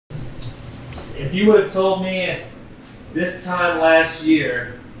If you would have told me this time last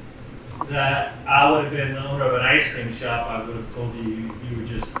year that I would have been the owner of an ice cream shop, I would have told you you're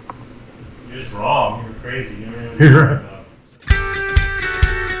just wrong. You were crazy. You don't know what you're talking about.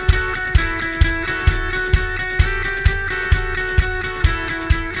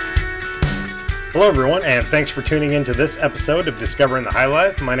 Hello everyone, and thanks for tuning in to this episode of Discovering the High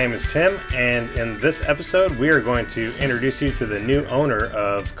Life. My name is Tim, and in this episode we are going to introduce you to the new owner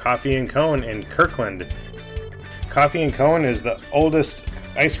of Coffee & Cone in Kirkland. Coffee & Cone is the oldest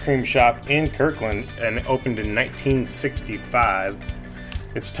ice cream shop in Kirkland and opened in 1965.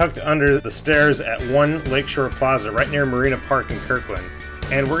 It's tucked under the stairs at One Lakeshore Plaza right near Marina Park in Kirkland.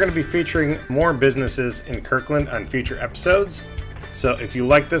 And we're going to be featuring more businesses in Kirkland on future episodes. So if you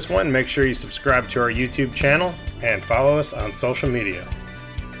like this one, make sure you subscribe to our YouTube channel and follow us on social media.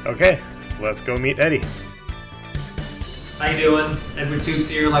 Okay, let's go meet Eddie. How you doing? Edward Tubes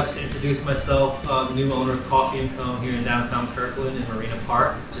here. I'd like to introduce myself, the new owner of Coffee & Cone here in downtown Kirkland in Marina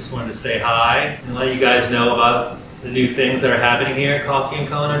Park. Just wanted to say hi and let you guys know about the new things that are happening here at Coffee &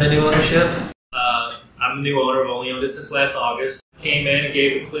 Cone under new ownership. I'm the new owner. I've only owned it since last August. Came in and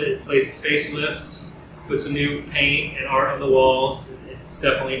gave the place a facelift. Put some new paint and art on the walls. It's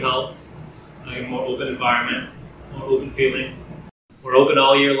definitely helped. A more open environment, more open feeling. We're open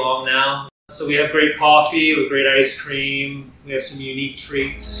all year long now. So we have great coffee with great ice cream. We have some unique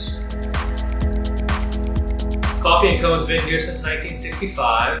treats. Coffee & Cone's been here since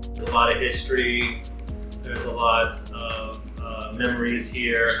 1965. There's a lot of history. There's a lot of memories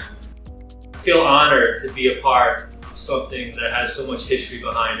here. I feel honored to be a part of something that has so much history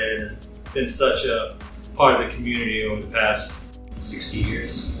behind it and has been such a part of the community over the past 60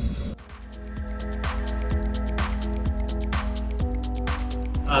 years.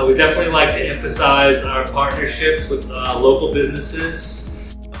 We definitely like to emphasize our partnerships with local businesses.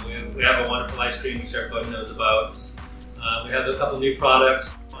 We have a wonderful ice cream which everybody knows about. We have a couple new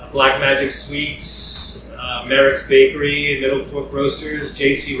products, Black Magic Sweets, Merrick's Bakery, Middle Fork Roasters,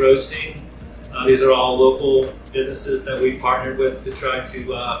 JC Roasting. These are all local businesses that we partnered with to try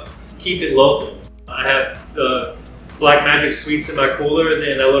to keep it local. I have the Black Magic Sweets in my cooler, and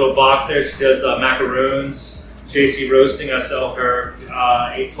in that little box there she does macaroons. JC Roasting, I sell her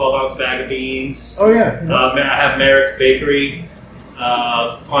a 12-ounce bag of beans. Oh yeah. I have Merrick's Bakery,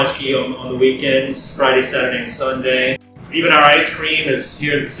 Paczki on the weekends, Friday, Saturday, and Sunday. Even our ice cream is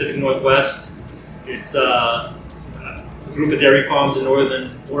here in the Pacific Northwest. It's a group of dairy farms in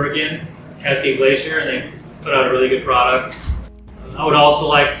northern Oregon, Cascade Glacier, and they put out a really good product. I would also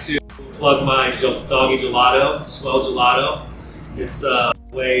like to plug my doggy gelato, Swell Gelato. It's a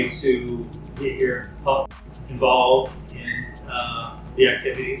way to get your pup involved in the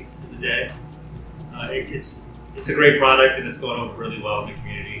activities of the day. It's a great product and it's going over really well in the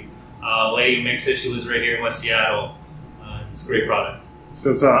community. Lady who makes it, she lives right here in West Seattle. It's a great product.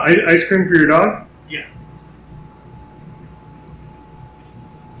 So it's ice cream for your dog? Yeah.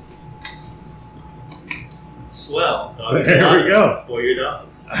 Swell. There we go. For your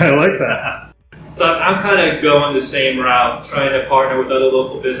dogs. I like that. So I'm kind of going the same route, trying to partner with other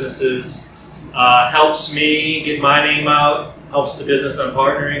local businesses. Helps me get my name out, helps the business I'm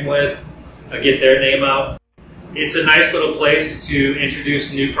partnering with get their name out. It's a nice little place to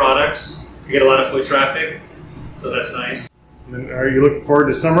introduce new products. You get a lot of foot traffic, so that's nice. And are you looking forward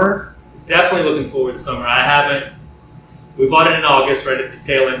to summer? Definitely looking forward to summer. We bought it in August, right at the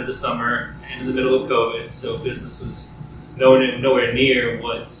tail end of the summer, and in the middle of COVID, so business was nowhere near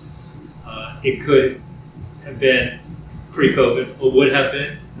what it could have been pre-COVID, or would have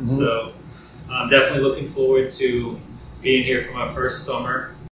been. Mm-hmm. So I'm definitely looking forward to being here for my first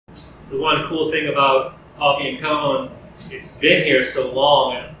summer. The one cool thing about Coffee & Cone, it's been here so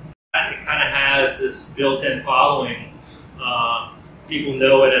long, and it kind of has this built-in following. People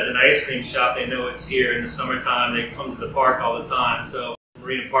know it as an ice cream shop. They know it's here in the summertime. They come to the park all the time. So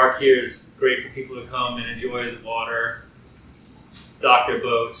Marina Park here is great for people to come and enjoy the water, dock their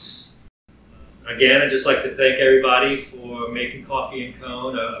boats. Again, I'd just like to thank everybody for making Coffee &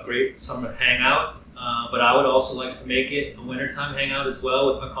 Cone a great summer hangout. But I would also like to make it a wintertime hangout as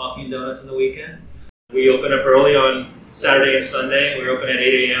well with my coffee and donuts on the weekend. We open up early on Saturday and Sunday. We're open at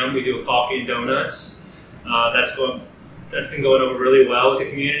 8 a.m. We do a coffee and donuts. That's been going over really well with the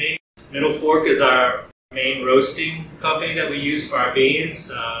community. Middle Fork is our main roasting company that we use for our beans.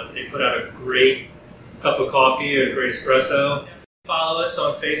 They put out a great cup of coffee or a great espresso. Follow us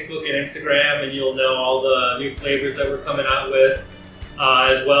on Facebook and Instagram and you'll know all the new flavors that we're coming out with,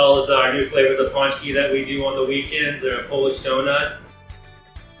 as well as our new flavors of Paczki that we do on the weekends, or a Polish donut.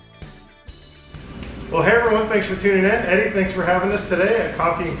 Well, hey everyone, thanks for tuning in. Eddie, thanks for having us today at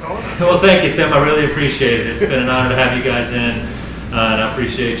Coffee and Cone. Well, thank you, Tim. I really appreciate it. It's been an honor to have you guys in, and I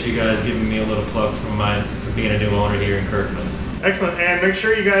appreciate you guys giving me a little plug for being a new owner here in Kirkland. Excellent, and make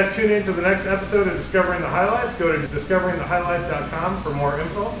sure you guys tune in to the next episode of Discovering the High Life. Go to discoveringthehighlife.com for more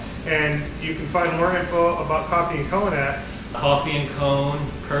info, and you can find more info about Coffee and Cone at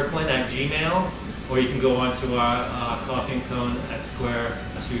coffeeandconekirkland@gmail.com, or you can go onto our Coffee and Cone at Square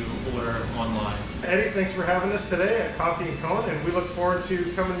to order online. Eddie, thanks for having us today at Coffee and Cone, and we look forward to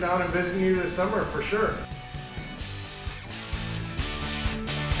coming down and visiting you this summer for sure.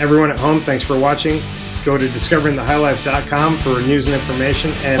 Everyone at home, thanks for watching. Go to discoveringthehighlife.com for news and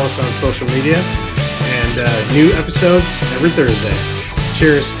information, and also on social media. And new episodes every Thursday.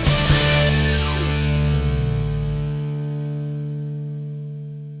 Cheers.